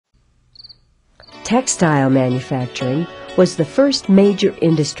Textile manufacturing was the first major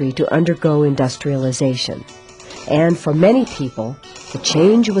industry to undergo industrialization, and for many people, the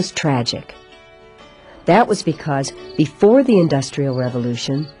change was tragic. That was because before the Industrial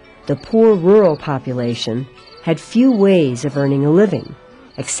Revolution, the poor rural population had few ways of earning a living,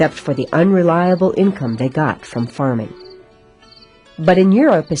 except for the unreliable income they got from farming. But in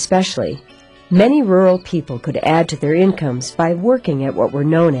Europe especially, many rural people could add to their incomes by working at what were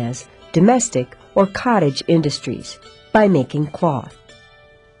known as domestic or cottage industries, by making cloth.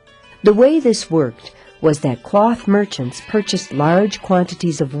 The way this worked was that cloth merchants purchased large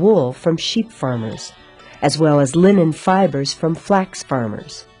quantities of wool from sheep farmers, as well as linen fibers from flax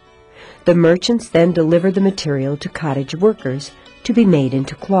farmers. The merchants then delivered the material to cottage workers to be made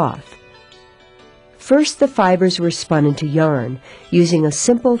into cloth. First, the fibers were spun into yarn using a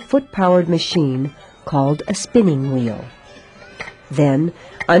simple foot-powered machine called a spinning wheel. Then,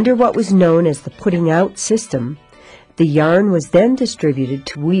 under what was known as the putting-out system, the yarn was then distributed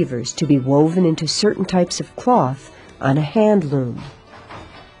to weavers to be woven into certain types of cloth on a hand loom.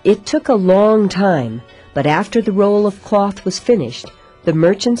 It took a long time, but after the roll of cloth was finished, the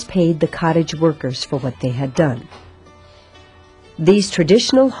merchants paid the cottage workers for what they had done. These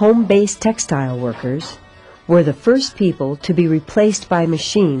traditional home-based textile workers were the first people to be replaced by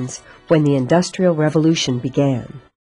machines when the Industrial Revolution began.